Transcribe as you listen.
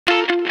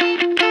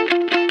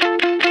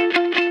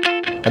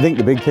think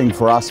the big thing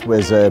for us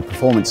was a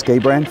performance ski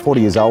brand,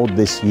 40 years old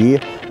this year,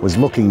 was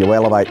looking to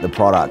elevate the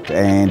product.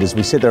 And as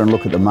we sit there and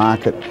look at the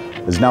market,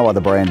 there's no other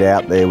brand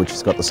out there which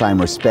has got the same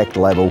respect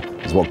level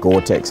as what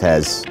GORE TEX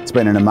has. It's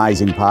been an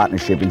amazing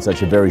partnership in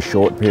such a very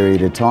short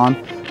period of time.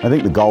 I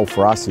think the goal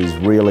for us is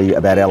really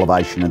about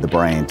elevation of the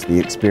brand, the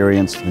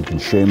experience for the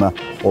consumer,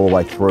 all the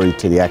way through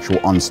to the actual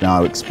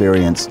on-snow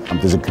experience.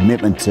 There's a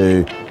commitment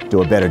to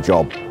do a better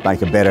job,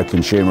 make a better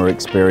consumer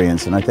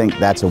experience, and I think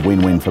that's a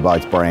win-win for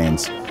both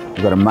brands.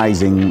 We've got an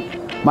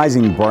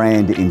amazing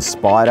brand in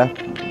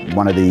Spyder,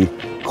 one of the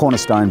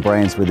cornerstone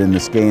brands within the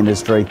ski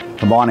industry.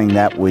 Combining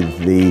that with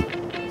the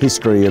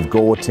history of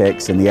GORE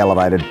TEX and the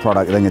elevated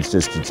product, I think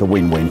it's a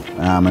win-win,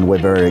 and we're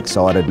very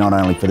excited not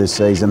only for this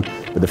season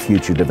but the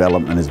future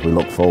development as we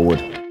look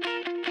forward.